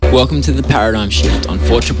Welcome to the Paradigm Shift on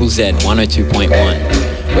 4ZZZ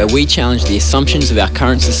 102.1, where we challenge the assumptions of our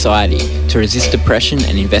current society to resist oppression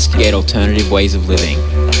and investigate alternative ways of living,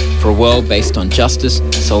 for a world based on justice,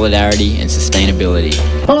 solidarity and sustainability.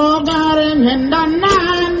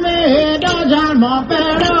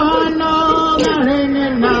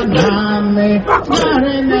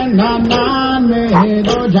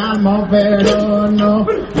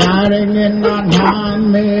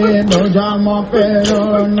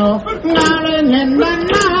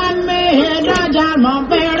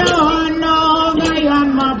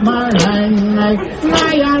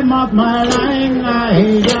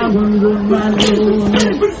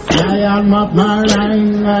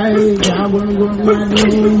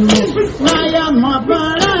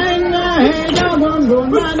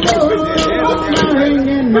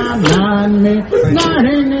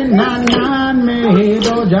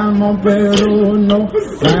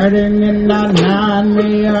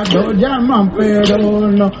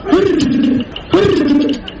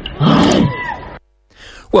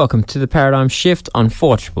 Welcome to the Paradigm Shift on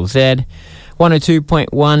 4ZZZ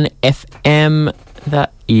 102.1 FM.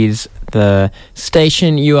 That is the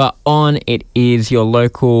station you are on. It is your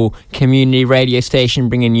local community radio station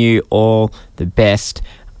bringing you all the best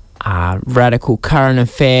radical current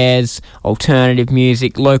affairs, alternative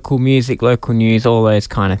music, local news, all those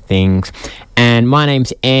kind of things. And my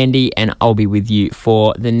name's Andy, and I'll be with you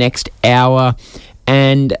for the next hour.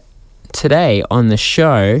 And today on the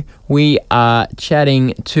show, we are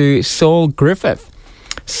chatting to Saul Griffith.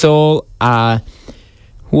 Saul,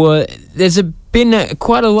 there's been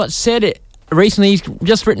quite a lot said recently. He's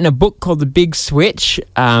just written a book called The Big Switch.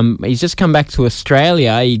 He's just come back to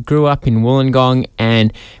Australia. He grew up in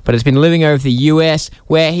Wollongong, but has been living over the US,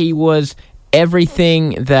 where he was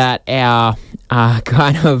everything that our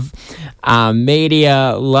kind of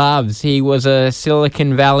media loves. He was a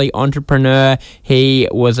Silicon Valley entrepreneur. He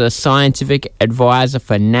was a scientific advisor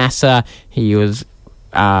for NASA. He was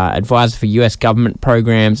advisor for US government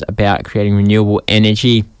programs about creating renewable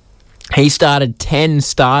energy. He started 10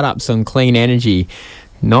 startups on clean energy.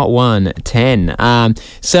 Not one, 10.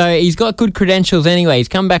 So he's got good credentials anyway. He's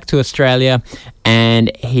come back to Australia,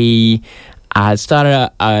 and he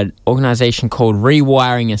started an organisation called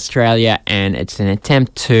Rewiring Australia, and it's an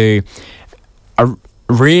attempt to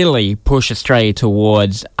really push Australia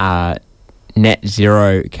towards net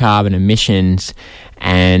zero carbon emissions.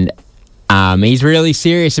 And he's really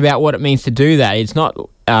serious about what it means to do that. It's not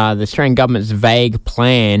the Australian government's vague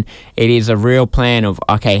plan. It is a real plan of,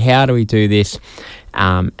 okay, how do we do this?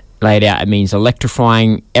 Laid out, it means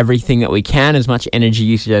electrifying everything that we can, as much energy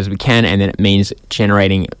usage as we can, and then it means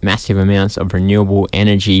generating massive amounts of renewable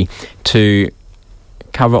energy to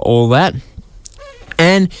cover all that.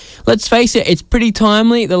 And let's face it, it's pretty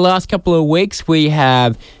timely. The last couple of weeks we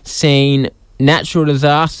have seen natural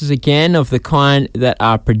disasters again of the kind that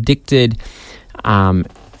are predicted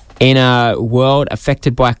in a world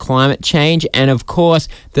affected by climate change. And of course,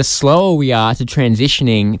 the slower we are to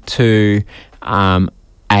transitioning to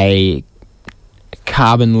a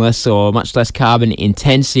carbonless or much less carbon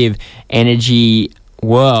intensive energy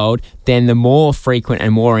world, then the more frequent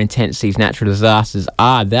and more intense these natural disasters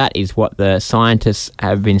are. That is what the scientists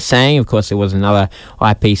have been saying. Of course, there was another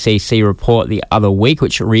IPCC report the other week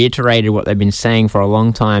which reiterated what they've been saying for a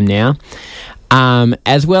long time now,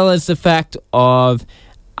 as well as the fact of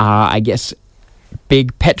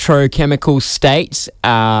big petrochemical states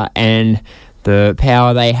and the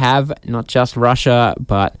power they have, not just Russia,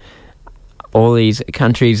 but all these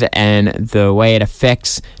countries, and the way it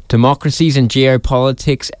affects democracies and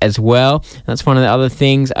geopolitics as well. That's one of the other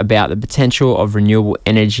things about the potential of renewable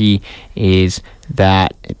energy, is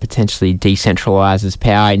that it potentially decentralizes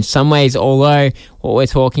power in some ways, although what we're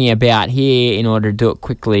talking about here, in order to do it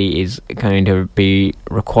quickly, is going to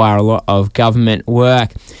require a lot of government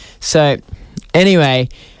work. So anyway,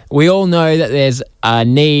 we all know that there's a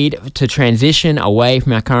need to transition away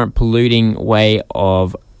from our current polluting way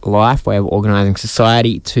of life, way of organising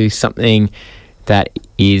society, to something that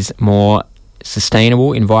is more sustainable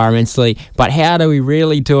environmentally. But how do we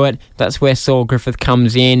really do it? That's where Saul Griffith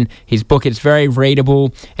comes in. His book is very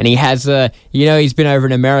readable, and he has he's been over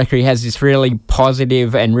in America. He has this really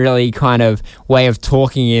positive and really kind of way of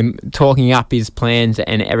talking up his plans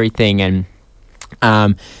and everything. And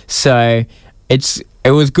so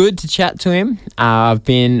it was good to chat to him. I've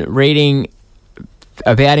been reading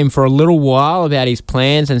about him for a little while, about his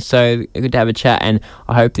plans, and so good to have a chat, and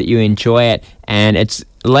I hope that you enjoy it. And it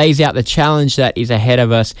lays out the challenge that is ahead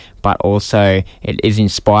of us, but also it is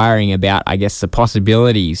inspiring about, I guess, the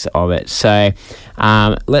possibilities of it. So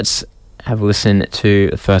let's have a listen to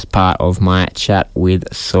the first part of my chat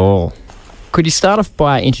with Saul. Could you start off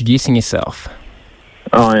by introducing yourself?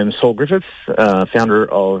 I'm Saul Griffith,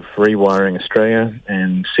 founder of Rewiring Australia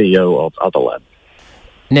and CEO of Other Lab.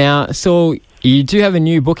 Now, Saul, you do have a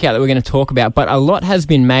new book out that we're going to talk about, but a lot has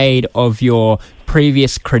been made of your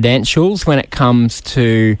previous credentials when it comes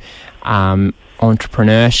to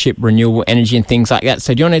entrepreneurship, renewable energy and things like that.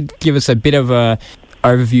 So do you want to give us a bit of a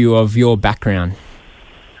overview of your background?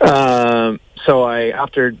 So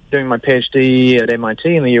after doing my PhD at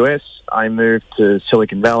MIT in the US, I moved to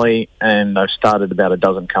Silicon Valley and I've started about a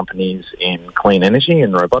dozen companies in clean energy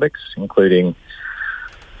and robotics, including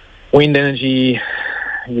wind energy,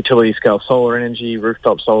 utility scale solar energy,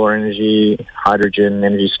 rooftop solar energy, hydrogen,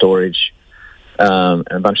 energy storage, and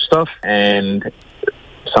a bunch of stuff. And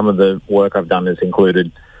some of the work I've done has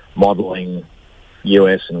included modeling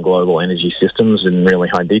US and global energy systems in really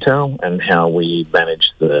high detail and how we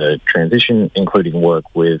manage the transition, including work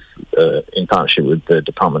with in partnership with the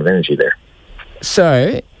Department of Energy there.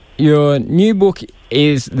 So your new book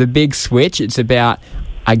is The Big Switch. It's about,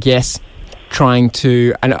 I guess, trying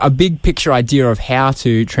to, a big picture idea of how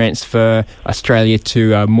to transfer Australia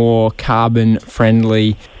to a more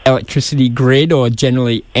carbon-friendly electricity grid or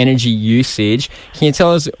generally energy usage. Can you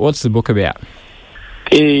tell us what's the book about?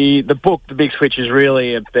 The book, The Big Switch, is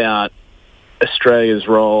really about Australia's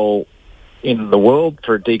role in the world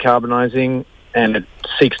for decarbonising, and it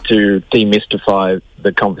seeks to demystify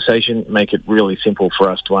the conversation, make it really simple for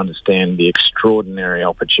us to understand the extraordinary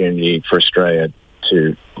opportunity for Australia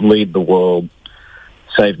to lead the world,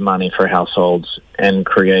 save money for households, and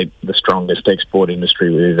create the strongest export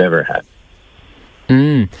industry we've ever had.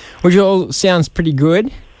 Which all sounds pretty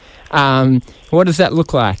good. What does that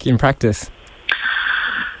look like in practice?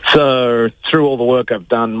 So through all the work I've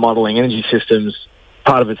done modelling energy systems,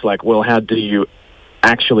 part of it's like, well, how do you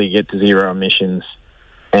actually get to zero emissions?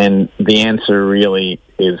 And the answer really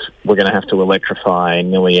is we're going to have to electrify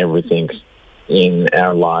nearly everything in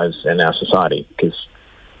our lives and our society because,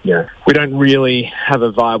 we don't really have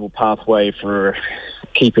a viable pathway for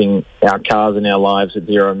keeping our cars in our lives at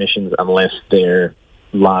zero emissions unless they're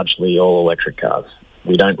largely all electric cars.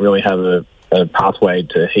 We don't really have a pathway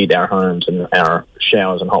to heat our homes and our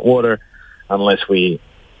showers and hot water unless we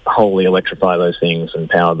wholly electrify those things and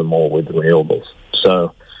power them all with renewables.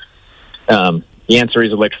 So the answer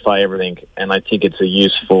is electrify everything, and I think it's a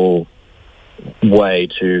useful way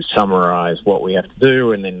to summarize what we have to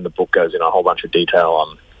do, and then the book goes in a whole bunch of detail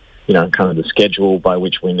on, kind of the schedule by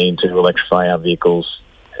which we need to electrify our vehicles,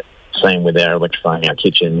 same with our electrifying our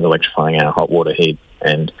kitchens, electrifying our hot water heat,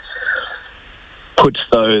 and puts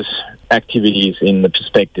those activities in the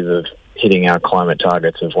perspective of hitting our climate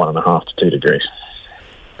targets of 1.5 to 2 degrees.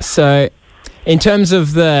 So in terms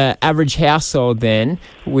of the average household then,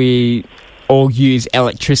 we all use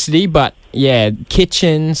electricity, but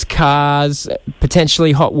kitchens, cars,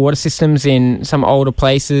 potentially hot water systems in some older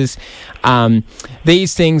places.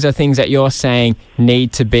 These things are things that you're saying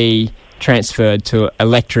need to be transferred to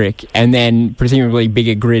electric, and then presumably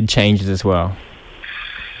bigger grid changes as well.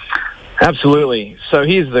 Absolutely. So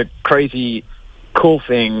here's the crazy cool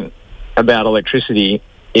thing about electricity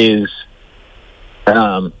is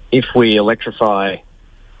if we electrify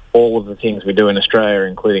all of the things we do in Australia,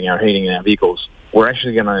 including our heating and our vehicles, we're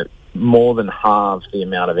actually going to more than halve the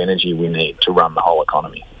amount of energy we need to run the whole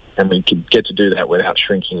economy. And we could get to do that without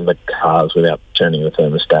shrinking the cars, without turning the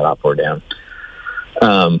thermostat up or down.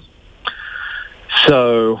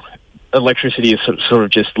 So electricity is sort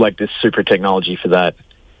of just like this super technology for that.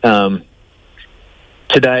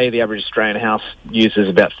 Today, the average Australian house uses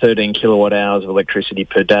about 13 kilowatt hours of electricity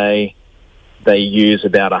per day. They use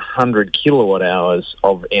about 100 kilowatt hours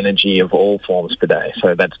of energy of all forms per day.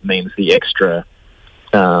 So that means the extra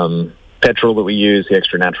petrol that we use, the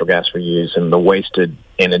extra natural gas we use, and the wasted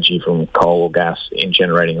energy from coal or gas in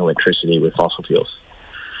generating electricity with fossil fuels.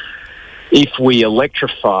 If we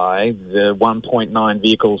electrify the 1.9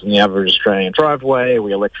 vehicles in the average Australian driveway,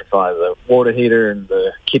 we electrify the water heater and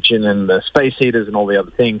the kitchen and the space heaters and all the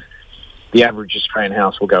other things, the average Australian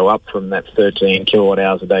house will go up from that 13 kilowatt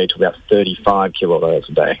hours a day to about 35 kilowatt hours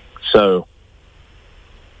a day. So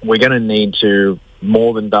we're going to need to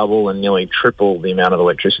more than double and nearly triple the amount of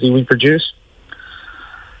electricity we produce.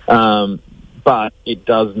 But it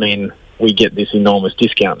does mean we get this enormous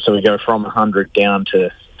discount. So we go from 100 down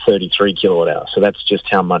to 33 kilowatt hours. So that's just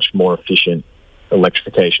how much more efficient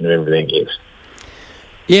electrification of everything is.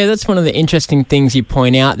 Yeah, that's one of the interesting things you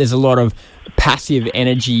point out. There's a lot of passive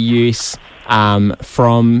energy use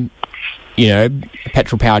from,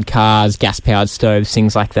 petrol-powered cars, gas-powered stoves,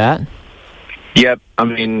 things like that. Yep. I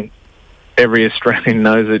mean, every Australian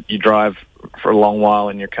knows it. You drive for a long while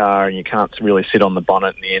in your car and you can't really sit on the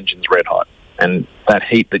bonnet and the engine's red hot. And that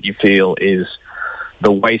heat that you feel is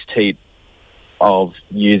the waste heat of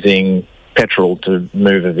using petrol to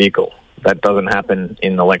move a vehicle. That doesn't happen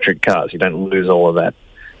in electric cars. You don't lose all of that.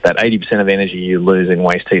 That 80% of energy you lose in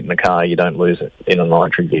waste heat in the car, you don't lose it in an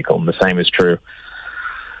electric vehicle. And the same is true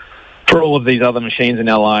for all of these other machines in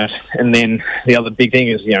our lives. And then the other big thing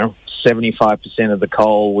is, 75% of the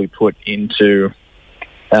coal we put into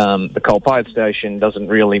the coal-fired station doesn't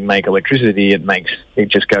really make electricity. It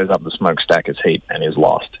just goes up the smokestack as heat and is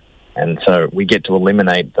lost. And so we get to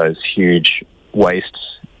eliminate those huge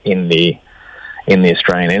wastes in the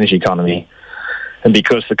Australian energy economy. And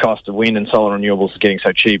because the cost of wind and solar renewables is getting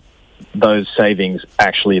so cheap, those savings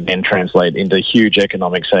actually then translate into huge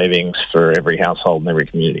economic savings for every household and every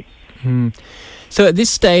community. So at this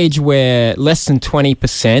stage where less than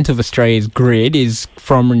 20% of Australia's grid is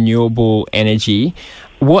from renewable energy,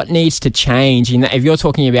 what needs to change? If you're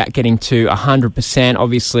talking about getting to 100%,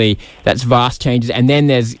 obviously that's vast changes. And then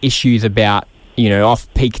there's issues about,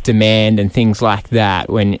 off-peak demand and things like that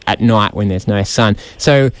at night when there's no sun.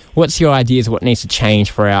 So what's your ideas of what needs to change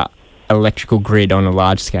for our electrical grid on a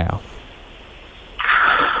large scale?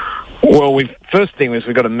 Well, first thing is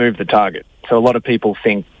we've got to move the target. So a lot of people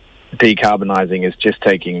think decarbonising is just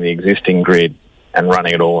taking the existing grid and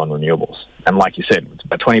running it all on renewables. And like you said, it's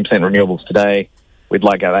about 20% renewables today. We'd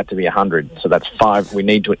like that to be 100. So that's 5. We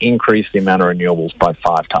need to increase the amount of renewables by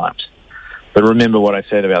 5 times. But remember what I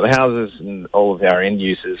said about the houses and all of our end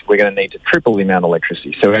users. We're going to need to triple the amount of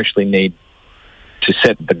electricity. So we actually need to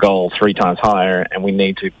set the goal 3 times higher, and we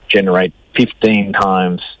need to generate 15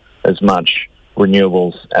 times as much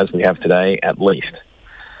renewables as we have today, at least.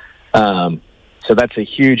 So that's a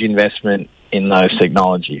huge investment in those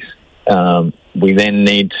technologies. We then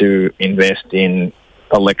need to invest in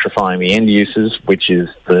electrifying the end users, which is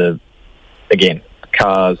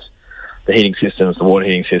cars, the heating systems, the water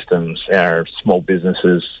heating systems, our small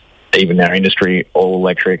businesses, even our industry, all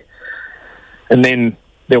electric. And then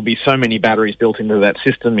there'll be so many batteries built into that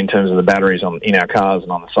system in terms of the batteries in our cars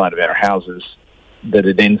and on the side of our houses that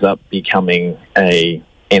it ends up becoming a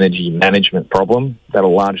energy management problem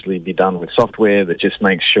that'll largely be done with software that just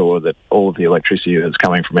makes sure that all of the electricity that's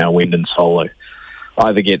coming from our wind and solar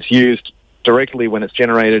either gets used directly when it's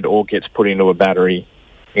generated or gets put into a battery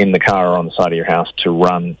in the car or on the side of your house to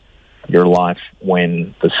run your life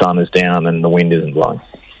when the sun is down and the wind isn't blowing.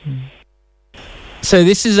 So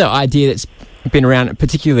this is an idea that's been around,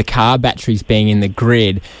 particularly the car batteries being in the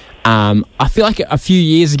grid. I feel like a few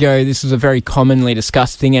years ago this was a very commonly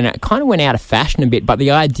discussed thing, and it kind of went out of fashion a bit, but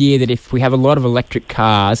the idea that if we have a lot of electric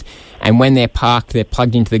cars and when they're parked they're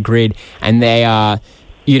plugged into the grid and they are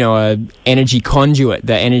a energy conduit,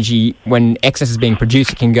 the energy, when excess is being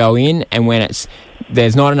produced it can go in, and when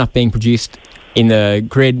there's not enough being produced in the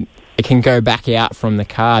grid it can go back out from the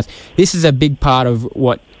cars. This is a big part of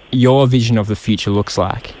what your vision of the future looks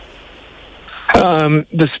like.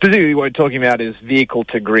 Specifically what we're talking about is vehicle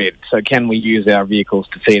to grid. So can we use our vehicles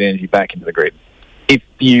to feed energy back into the grid? If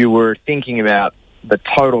you were thinking about the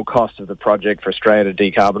total cost of the project for Australia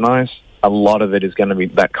to decarbonise, a lot of it is going to be,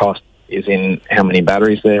 that cost is in how many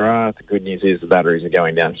batteries there are. The good news is the batteries are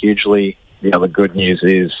going down hugely. The other good news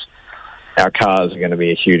is our cars are going to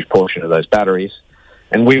be a huge portion of those batteries.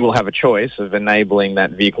 And we will have a choice of enabling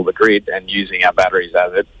that vehicle to grid and using our batteries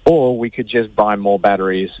as it, or we could just buy more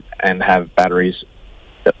batteries and have batteries,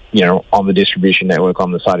 on the distribution network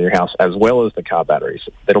on the side of your house as well as the car batteries.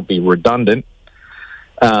 That'll be redundant,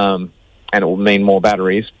 and it will mean more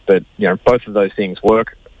batteries, but, both of those things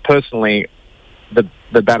work. Personally,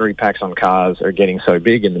 the battery packs on cars are getting so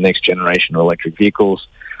big in the next generation of electric vehicles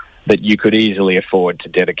that you could easily afford to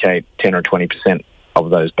dedicate 10 or 20% of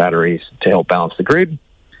those batteries to help balance the grid.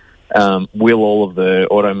 Will all of the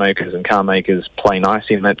automakers and car makers play nice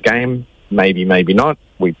in that game? Maybe, maybe not.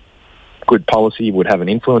 Good policy would have an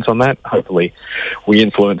influence on that. Hopefully, we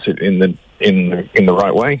influence it in the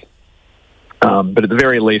right way. But at the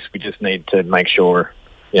very least, we just need to make sure.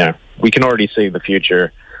 We can already see the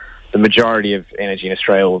future. The majority of energy in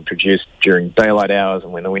Australia will be produced during daylight hours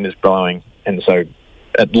and when the wind is blowing, and so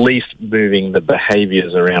at least moving the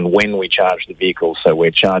behaviours around when we charge the vehicles, so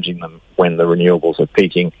we're charging them when the renewables are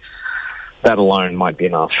peaking. That alone might be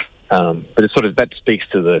enough. But that speaks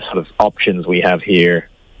to the sort of options we have here,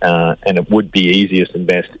 and it would be easiest and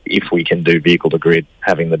best if we can do vehicle to grid,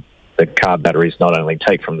 having the car batteries not only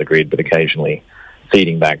take from the grid but occasionally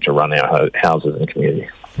feeding back to run our houses and community.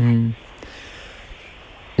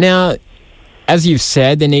 Now, as you've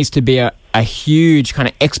said, there needs to be a huge kind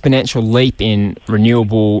of exponential leap in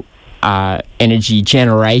renewable energy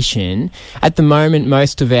generation. At the moment,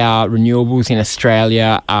 most of our renewables in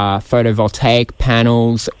Australia are photovoltaic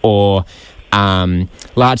panels or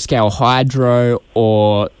large-scale hydro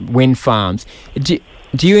or wind farms.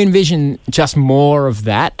 Do you envision just more of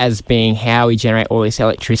that as being how we generate all this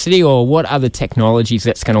electricity, or what other technologies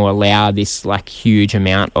that's going to allow this huge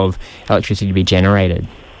amount of electricity to be generated?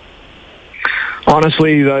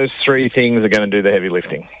 Honestly, those three things are going to do the heavy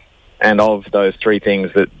lifting. And of those three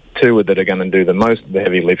things, two that are going to do the most of the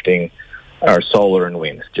heavy lifting are solar and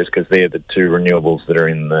wind, just because they're the two renewables that are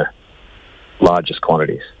in the largest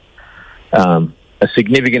quantities. A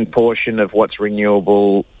significant portion of what's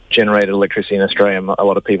renewable generated electricity in Australia, a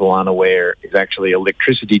lot of people aren't aware, is actually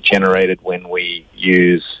electricity generated when we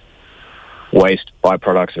use waste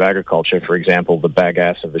byproducts of agriculture, for example, the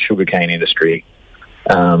bagasse of the sugarcane industry,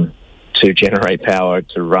 to generate power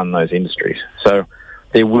to run those industries. So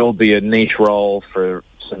there will be a niche role for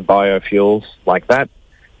some biofuels like that.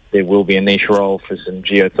 There will be a niche role for some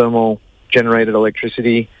geothermal generated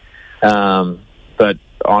electricity. But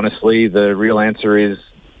honestly, the real answer is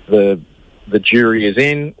the jury is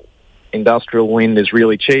in. Industrial wind is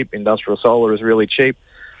really cheap. Industrial solar is really cheap.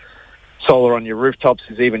 Solar on your rooftops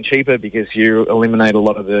is even cheaper because you eliminate a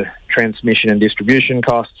lot of the transmission and distribution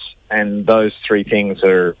costs, and those three things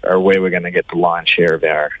are where we're going to get the lion's share of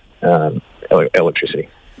our electricity.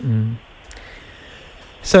 Mm.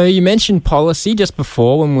 So you mentioned policy just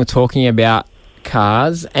before when we were talking about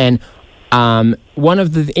cars, and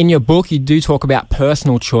in your book you do talk about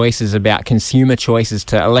personal choices, about consumer choices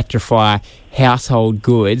to electrify household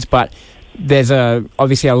goods, but there's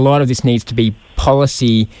obviously a lot of this needs to be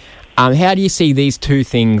policy. How do you see these two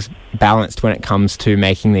things balanced when it comes to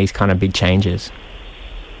making these kind of big changes?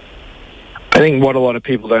 I think what a lot of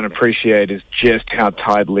people don't appreciate is just how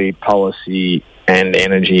tightly policy and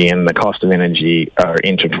energy and the cost of energy are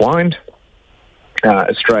intertwined.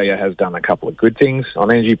 Australia has done a couple of good things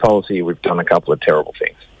on energy policy. We've done a couple of terrible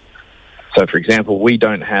things. So, for example, we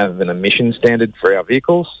don't have an emission standard for our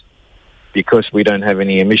vehicles. Because we don't have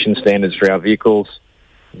any emission standards for our vehicles,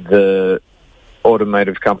 the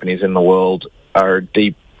automotive companies in the world are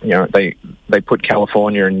deep. They put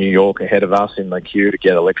California and New York ahead of us in the queue to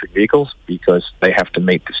get electric vehicles because they have to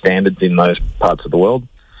meet the standards in those parts of the world,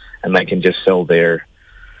 and they can just sell their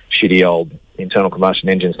shitty old internal combustion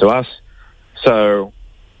engines to us. So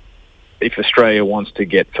if Australia wants to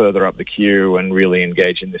get further up the queue and really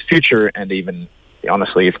engage in this future, and even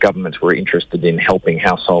honestly, if governments were interested in helping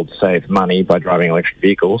households save money by driving electric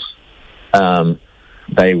vehicles,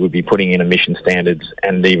 they would be putting in emission standards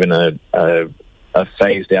and even a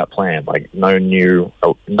phased-out plan, like no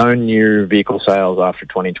new vehicle sales after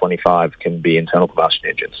 2025 can be internal combustion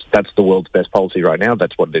engines. That's the world's best policy right now.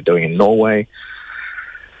 That's what they're doing in Norway.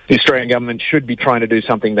 The Australian government should be trying to do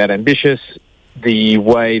something that ambitious. The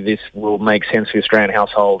way this will make sense for the Australian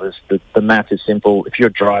household is that the math is simple. If you're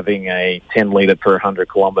driving a 10-litre per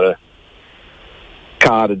 100-kilometre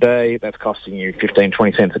car today, that's costing you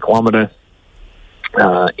 15-20 cents a kilometre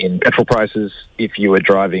in petrol prices. If you were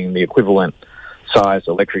driving the equivalent size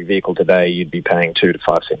electric vehicle today, you'd be paying 2 to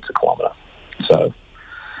 5 cents a kilometre. So,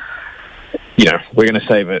 we're going to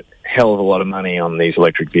save a hell of a lot of money on these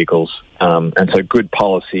electric vehicles. And so good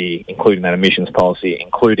policy, including that emissions policy,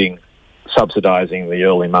 including subsidising the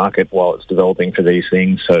early market while it's developing for these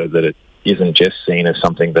things so that it isn't just seen as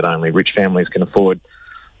something that only rich families can afford,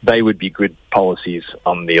 they would be good policies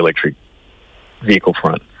on the electric vehicle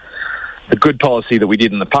front. The good policy that we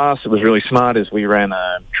did in the past that was really smart is we ran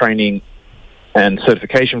a training and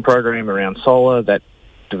certification program around solar that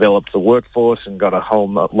developed the workforce and got a whole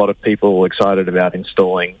lot of people excited about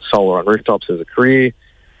installing solar on rooftops as a career.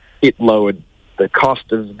 It lowered the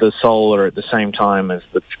cost of the solar at the same time as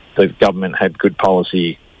the government had good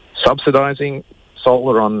policy subsidising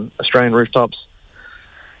solar on Australian rooftops.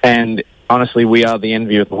 And honestly, we are the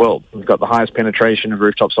envy of the world. We've got the highest penetration of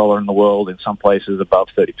rooftop solar in the world, in some places above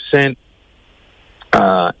 30%.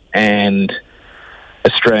 And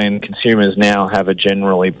Australian consumers now have a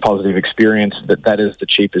generally positive experience that is the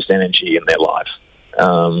cheapest energy in their lives.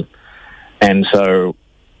 And so,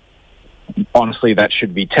 honestly, that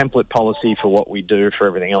should be template policy for what we do for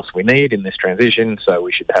everything else we need in this transition. So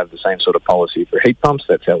we should have the same sort of policy for heat pumps.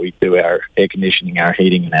 That's how we do our air conditioning, our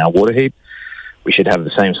heating, and our water heat. We should have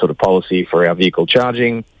the same sort of policy for our vehicle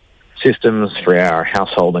charging systems, for our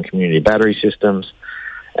household and community battery systems,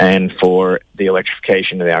 and for the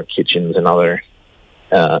electrification of our kitchens and other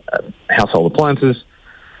household appliances,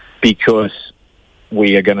 because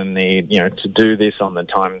we are going to need, to do this on the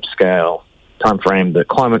time frame that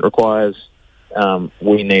climate requires.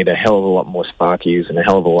 We need a hell of a lot more sparkies and a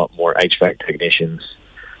hell of a lot more HVAC technicians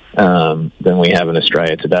than we have in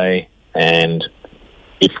Australia today. And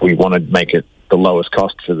if we want to make it the lowest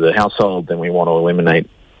cost for the household, then we want to eliminate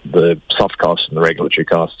the soft costs and the regulatory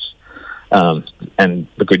costs. And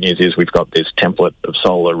the good news is we've got this template of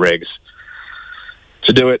solar regs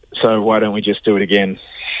to do it, so why don't we just do it again?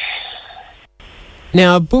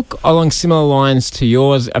 Now, a book along similar lines to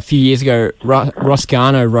yours, a few years ago, Ross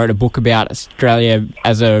Garnaut wrote a book about Australia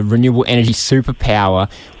as a renewable energy superpower,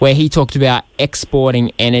 where he talked about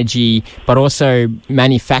exporting energy, but also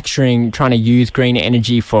manufacturing, trying to use green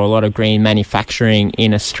energy for a lot of green manufacturing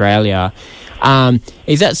in Australia.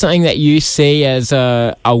 Is that something that you see as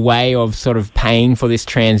a way of sort of paying for this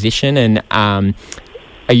transition? And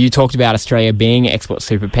you talked about Australia being an export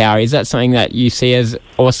superpower. Is that something that you see as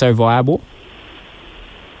also viable?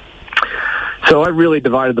 So I really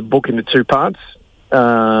divided the book into two parts.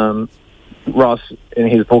 Ross and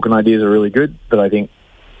his book and ideas are really good, but I think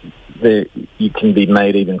you can be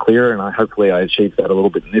made even clearer, and hopefully I achieved that a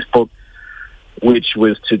little bit in this book, which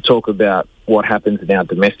was to talk about what happens in our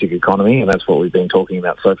domestic economy, and that's what we've been talking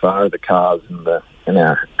about so far, the cars and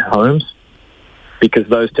our homes, because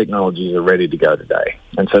those technologies are ready to go today.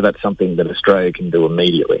 And so that's something that Australia can do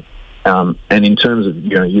immediately. And in terms of,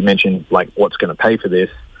 you mentioned like what's going to pay for this,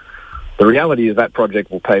 the reality is that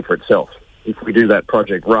project will pay for itself. If we do that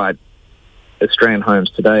project right, Australian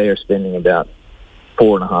homes today are spending about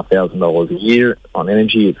 $4,500 a year on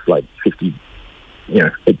energy. It's like 50,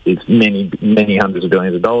 it's many, many hundreds of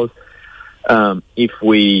billions of dollars. If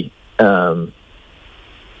we do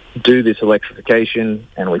this electrification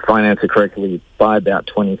and we finance it correctly, by about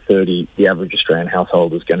 2030, the average Australian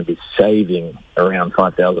household is going to be saving around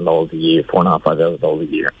 $5,000 a year, $5,000 a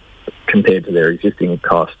year, compared to their existing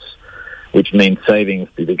costs, which means savings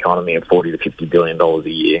to the economy of $40 to $50 billion a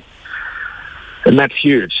year. And that's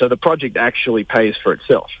huge. So the project actually pays for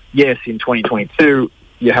itself. Yes, in 2022,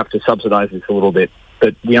 you have to subsidise this a little bit,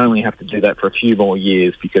 but we only have to do that for a few more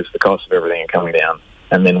years because the cost of everything are coming down,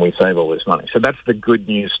 and then we save all this money. So that's the good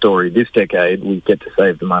news story. This decade, we get to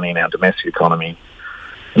save the money in our domestic economy,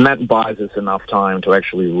 and that buys us enough time to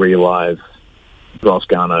actually realise Ross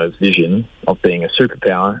Garnaut's vision of being a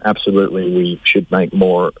superpower. Absolutely, we should make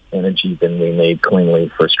more energy than we need cleanly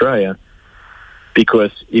for Australia,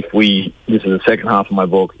 because this is the second half of my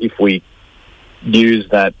book, if we use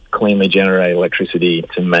that cleanly generated electricity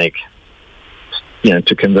to make,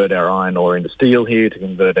 to convert our iron ore into steel here, to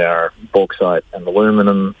convert our bauxite and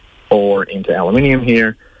aluminum ore into aluminium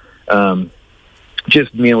here,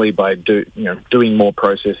 just merely by doing more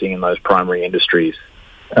processing in those primary industries,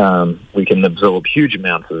 we can absorb huge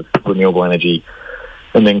amounts of renewable energy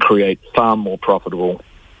and then create far more profitable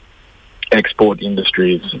export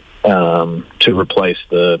industries to replace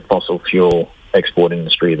the fossil fuel export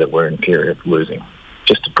industry that we're in fear of losing.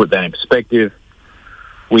 Just to put that in perspective,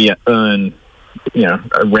 we earn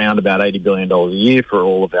around about $80 billion a year for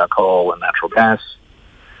all of our coal and natural gas.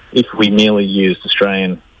 If we merely used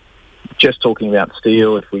Australian, just talking about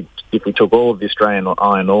steel, if we took all of the Australian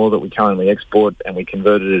iron ore that we currently export and we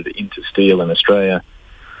converted it into steel in Australia,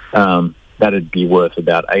 that'd be worth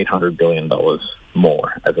about $800 billion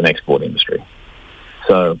more as an export industry.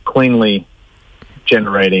 So cleanly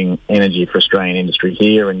generating energy for Australian industry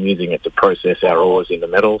here and using it to process our ores into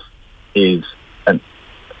metals is,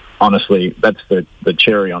 honestly, that's the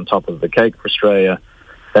cherry on top of the cake for Australia.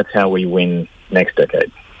 That's how we win next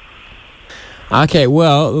decade. Okay,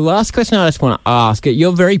 well, the last question I just want to ask,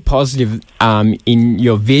 you're very positive in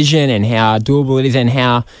your vision and how doable it is and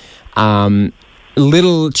how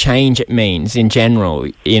little change it means in general,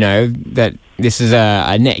 that this is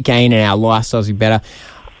a net gain and our lifestyles will be better.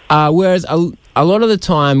 Whereas a lot of the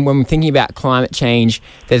time when we're thinking about climate change,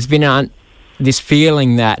 there's been this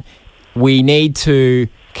feeling that we need to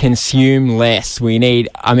consume less.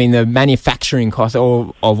 The manufacturing cost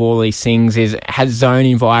of all these things has its own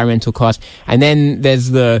environmental cost, and then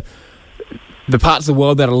there's the parts of the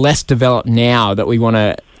world that are less developed now that we want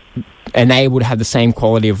to enable to have the same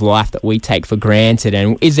quality of life that we take for granted.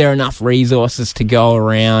 And is there enough resources to go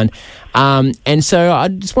around? And so I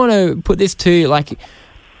just want to put this to,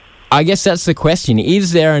 I guess that's the question.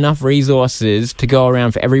 Is there enough resources to go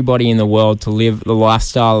around for everybody in the world to live the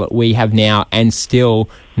lifestyle that we have now and still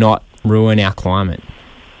not ruin our climate?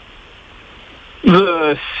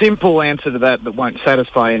 The simple answer to that won't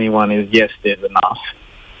satisfy anyone is yes, there's enough.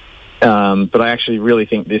 But I actually really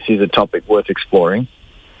think this is a topic worth exploring.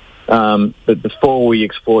 But before we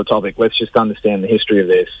explore the topic, let's just understand the history of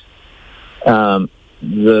this.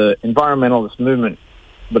 The environmentalist movement,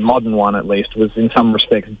 the modern one at least, was in some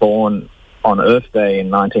respects born on Earth Day in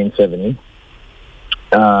 1970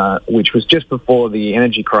 which was just before the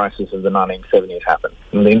energy crisis of the 1970s happened.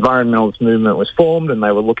 And the environmentalist movement was formed, and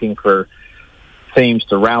they were looking for themes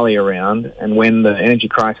to rally around. And when the energy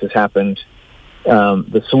crisis happened,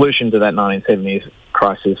 the solution to that 1970s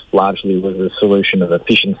crisis largely was a solution of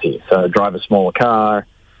efficiency. So drive a smaller car,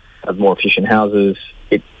 have more efficient houses.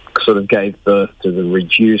 It sort of gave birth to the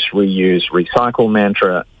reduce, reuse, recycle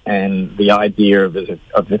mantra and the idea of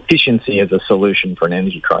efficiency as a solution for an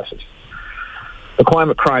energy crisis. The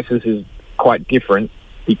climate crisis is quite different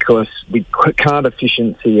because we can't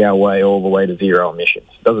efficiency our way all the way to zero emissions.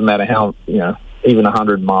 It doesn't matter how, even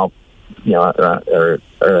 100-mile, or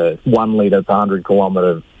 1 litre per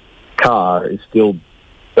 100-kilometre car is still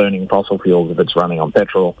burning fossil fuels if it's running on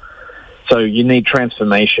petrol. So you need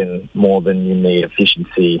transformation more than you need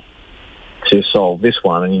efficiency to solve this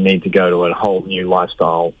one, and you need to go to a whole new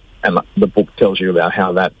lifestyle, and the book tells you about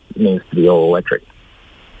how that needs to be all electric.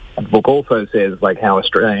 The book also says how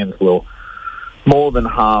Australians will more than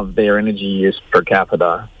halve their energy use per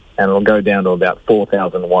capita, and it'll go down to about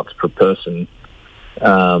 4,000 watts per person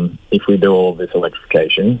if we do all of this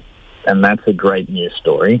electrification, and that's a great news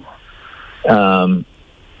story. Let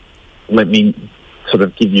me sort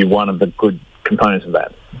of give you one of the good components of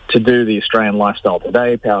that. To do the Australian lifestyle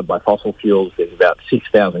today, powered by fossil fuels, there's about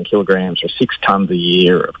 6,000 kilograms or 6 tonnes a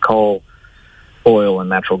year of coal, oil and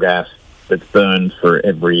natural gas that's burned for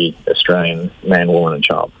every Australian man, woman and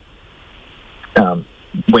child.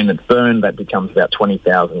 When it's burned, that becomes about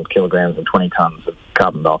 20,000 kilograms and 20 tonnes of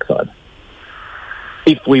carbon dioxide.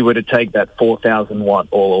 If we were to take that 4,000-watt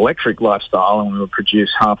all-electric lifestyle and we would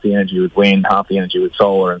produce half the energy with wind, half the energy with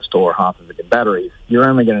solar, and store half of it in batteries, you're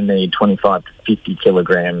only going to need 25 to 50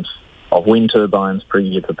 kilograms of wind turbines per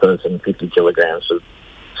year per person, 50 kilograms of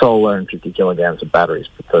solar, and 50 kilograms of batteries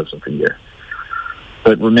per person per year.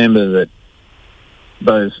 But remember that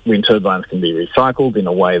those wind turbines can be recycled in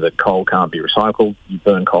a way that coal can't be recycled. You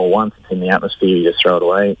burn coal once, it's in the atmosphere, you just throw it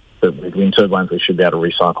away. But with wind turbines, we should be able to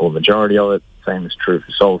recycle a majority of it. Same is true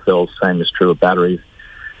for solar cells, same is true of batteries.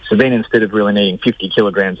 So then instead of really needing 50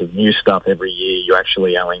 kilograms of new stuff every year, you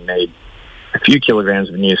actually only need a few kilograms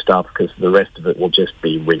of new stuff because the rest of it will just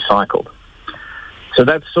be recycled. So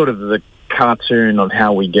that's sort of the cartoon of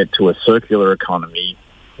how we get to a circular economy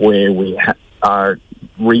where we are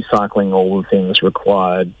recycling all the things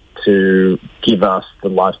required to give us the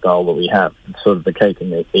lifestyle that we have. It's sort of the cake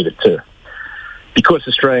and eat it too. Because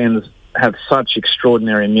Australians have such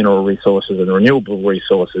extraordinary mineral resources and renewable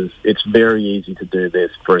resources, it's very easy to do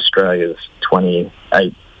this for Australia's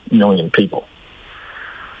 28 million people.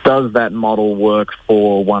 Does that model work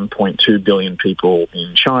for 1.2 billion people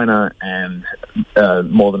in China and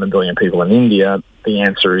more than 1 billion people in India? The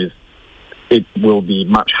answer is it will be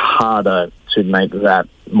much harder to make that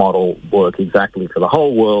model work exactly for the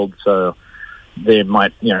whole world. So there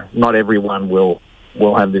might, not everyone will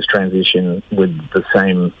have this transition with the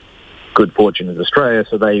same good fortune as Australia,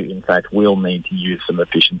 so they, in fact, will need to use some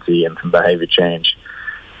efficiency and some behaviour change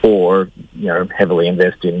or, heavily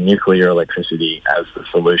invest in nuclear electricity as the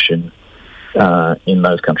solution in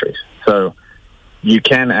those countries. So you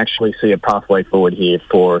can actually see a pathway forward here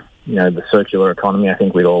for, the circular economy I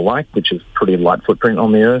think we'd all like, which is pretty light footprint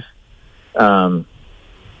on the earth. And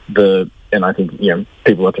I think,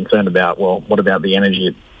 people are concerned about, well, what about the energy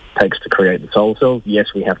it takes to create the solar cells?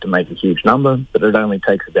 Yes, we have to make a huge number, but it only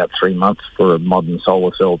takes about 3 months for a modern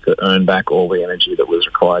solar cell to earn back all the energy that was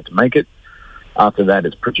required to make it. After that,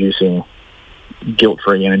 it's producing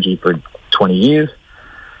guilt-free energy for 20 years.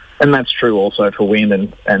 And that's true also for wind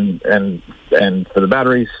and for the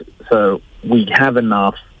batteries. So we have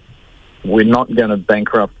enough. We're not going to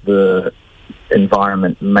bankrupt the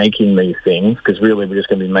environment making these things, because really we're just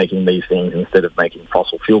going to be making these things instead of making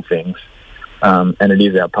fossil fuel things. And it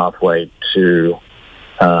is our pathway to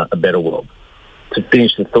a better world. To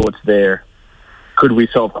finish the thoughts there, could we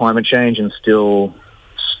solve climate change and still,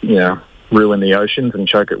 ruin the oceans and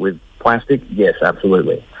choke it with plastic? Yes,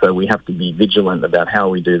 absolutely. So we have to be vigilant about how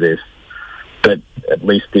we do this. But at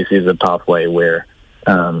least this is a pathway where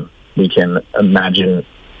we can imagine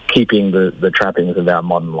keeping the trappings of our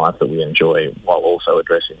modern life that we enjoy while also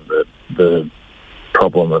addressing the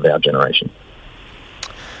problem of our generation.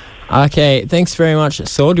 Okay, thanks very much,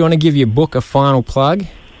 Saul. Do you want to give your book a final plug?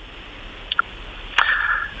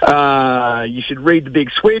 You should read The Big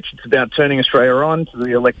Switch. It's about turning Australia on to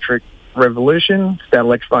the electric revolution. It's about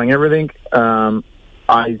electrifying everything.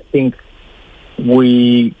 I think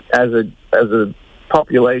we, as a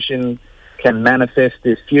population, can manifest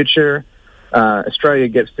this future. Australia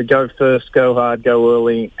gets to go first, go hard, go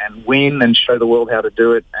early, and win, and show the world how to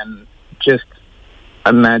do it. And just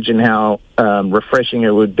imagine how refreshing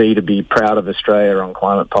it would be to be proud of Australia on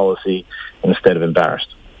climate policy instead of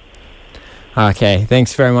embarrassed. Okay,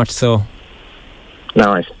 thanks very much, Saul. No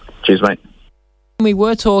worries. Cheers, mate. We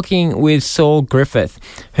were talking with Saul Griffith,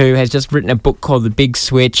 who has just written a book called The Big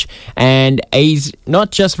Switch, and he's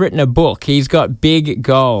not just written a book, he's got big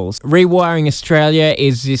goals. Rewiring Australia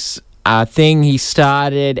is this thing he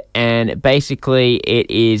started, and basically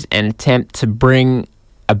it is an attempt to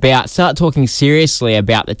start talking seriously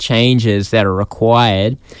about the changes that are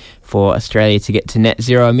required for Australia to get to net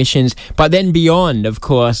zero emissions. But then beyond, of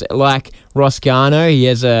course, like Ross Garno, he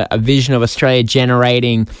has a vision of Australia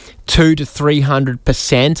generating 200 to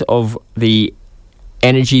 300% of the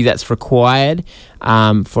energy that's required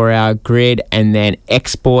for our grid, and then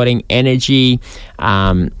exporting energy.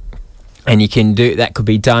 And you can that could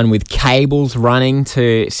be done with cables running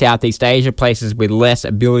to Southeast Asia, places with less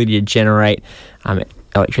ability to generate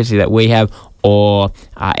electricity that we have, or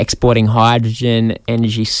exporting hydrogen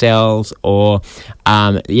energy cells, or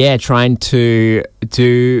trying to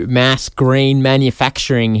do mass green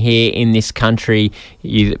manufacturing here in this country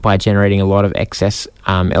by generating a lot of excess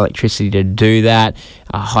electricity to do that,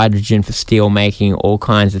 hydrogen for steel making, all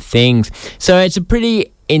kinds of things. So it's a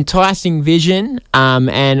pretty enticing vision,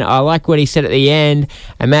 and I like what he said at the end.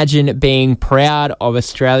 Imagine being proud of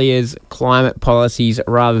Australia's climate policies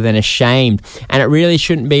rather than ashamed, and it really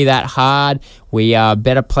shouldn't be that hard. We are a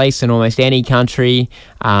better place than almost any country.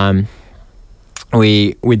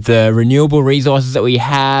 With the renewable resources that we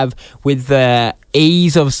have, with the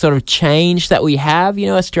ease of sort of change that we have,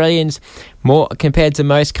 Australians, more compared to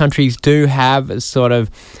most countries, do have a sort of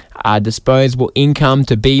disposable income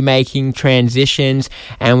to be making transitions,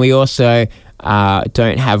 and we also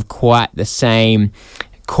don't have quite the same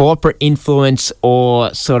corporate influence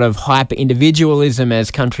or sort of hyper individualism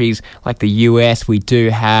as countries like the US. We do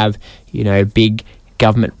have, big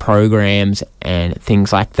government programs and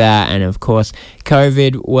things like that. And of course,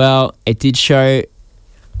 COVID, well, it did show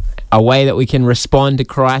a way that we can respond to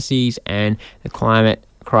crises, and the climate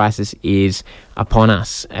crisis is upon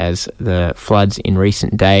us, as the floods in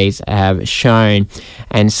recent days have shown.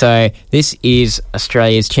 And so this is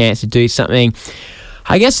Australia's chance to do something.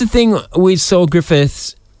 I guess the thing with Saul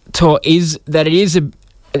Griffith's talk is that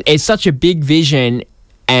it's such a big vision,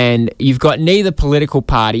 and you've got neither political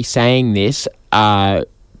party saying this.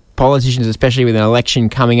 Politicians, especially with an election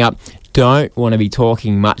coming up, don't want to be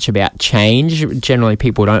talking much about change. Generally,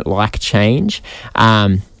 people don't like change.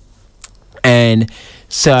 And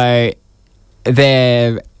so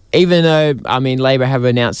even though, Labor have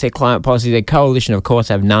announced their climate policy, their coalition, of course,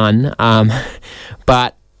 have none.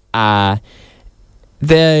 But we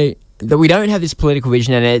don't have this political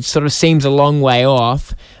vision, and it sort of seems a long way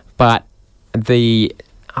off. But the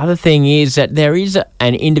other thing is that there is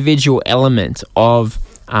an individual element of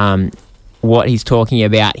what he's talking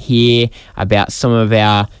about here, about some of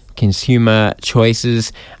our consumer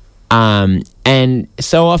choices. And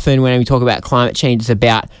so often when we talk about climate change, it's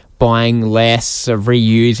about buying less, of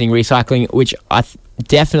reusing, recycling, which I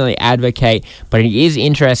definitely advocate. But it is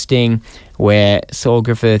interesting where Saul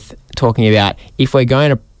Griffith talking about, if we're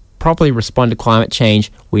going to properly respond to climate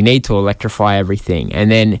change, we need to electrify everything.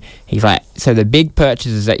 And then he's like, so the big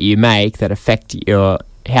purchases that you make that affect your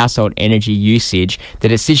household energy usage, the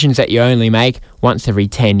decisions that you only make once every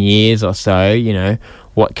 10 years or so,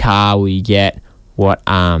 what car will you get,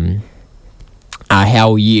 how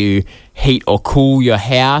will you heat or cool your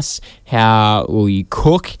house, how will you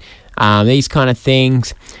cook, these kind of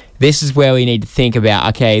things. This is where we need to think about,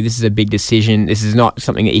 okay, this is a big decision. This is not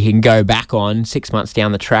something that you can go back on 6 months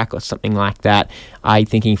down the track or something like that. I'm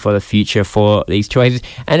thinking for the future for these choices.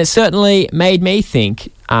 And it certainly made me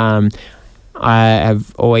think. I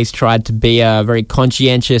have always tried to be a very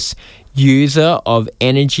conscientious user of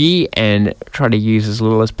energy and try to use as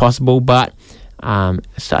little as possible, but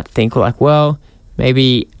start to think like, well,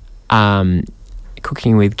 maybe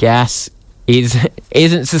cooking with gas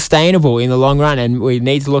isn't sustainable in the long run, and we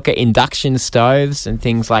need to look at induction stoves and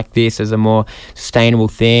things like this as a more sustainable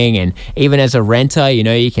thing. And even as a renter,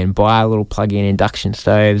 you can buy little plug-in induction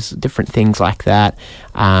stoves, different things like that.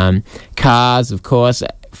 Cars, of course.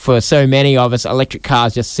 For so many of us, electric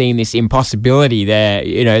cars just seem this impossibility.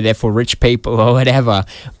 They're for rich people or whatever.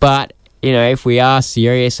 But, if we are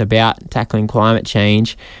serious about tackling climate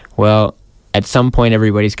change, well, at some point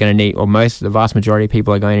everybody's going to need, or the vast majority of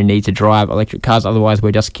people are going to need to drive electric cars. Otherwise,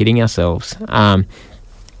 we're just kidding ourselves.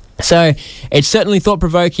 So it's certainly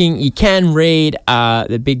thought-provoking. You can read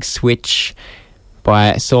The Big Switch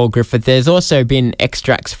by Saul Griffith. There's also been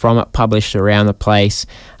extracts from it published around the place.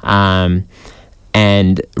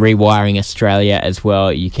 and Rewiring Australia as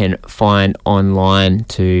well. You can find online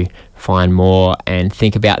to find more and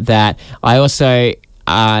think about that. I also,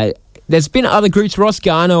 there's been other groups. Ross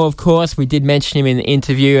Garno, of course, we did mention him in the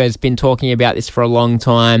interview, has been talking about this for a long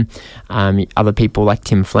time. Other people like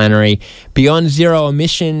Tim Flannery. Beyond Zero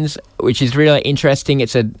Emissions, which is really interesting.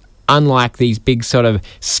 It's unlike these big sort of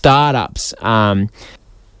startups.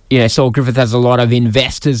 Saul Griffith has a lot of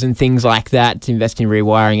investors and things like that to invest in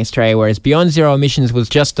Rewiring Australia, whereas Beyond Zero Emissions was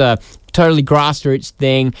just a totally grassroots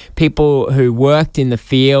thing. People who worked in the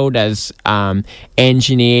field as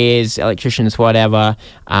engineers, electricians, whatever,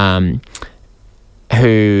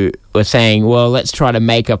 who were saying, well, let's try to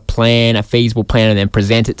make a feasible plan, and then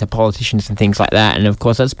present it to politicians and things like that. And of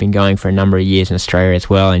course, that's been going for a number of years in Australia as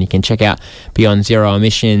well. And you can check out Beyond Zero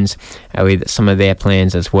Emissions with some of their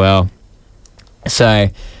plans as well. So,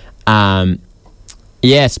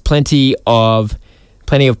 yes, plenty of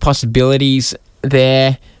possibilities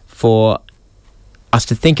there for us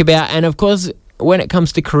to think about. And of course, when it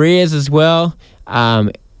comes to careers as well,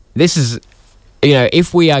 this is,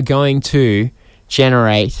 if we are going to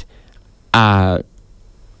generate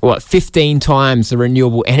 15 times the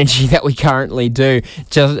renewable energy that we currently do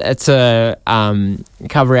just to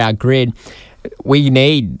cover our grid, we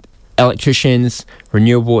need electricians,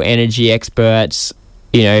 renewable energy experts,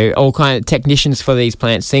 all kind of technicians for these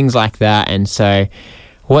plants, things like that. And so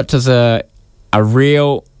what does a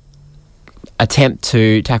real attempt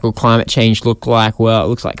to tackle climate change look like? Well, it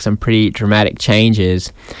looks like some pretty dramatic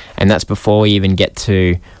changes, and that's before we even get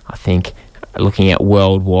to, I think, looking at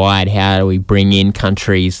worldwide, how do we bring in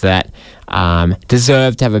countries that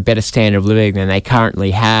deserve to have a better standard of living than they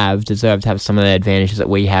currently have, deserve to have some of the advantages that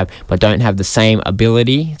we have, but don't have the same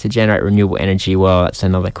ability to generate renewable energy? Well, that's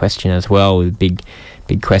another question as well, with big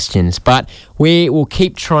questions. But we will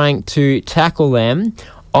keep trying to tackle them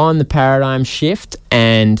on the Paradigm Shift,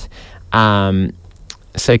 and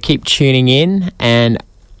so keep tuning in. And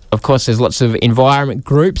of course, there's lots of environment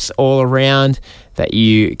groups all around that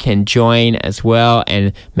you can join as well.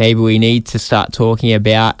 And maybe we need to start talking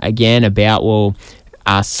about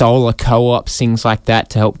solar co-ops, things like that,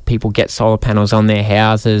 to help people get solar panels on their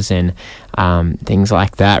houses, and things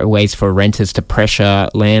like that, ways for renters to pressure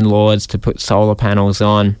landlords to put solar panels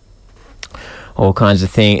on, all kinds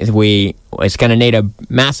of things. It's going to need a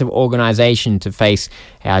massive organisation to face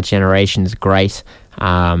our generation's great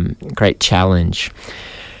challenge.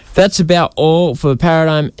 That's about all for the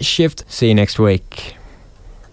Paradigm Shift. See you next week.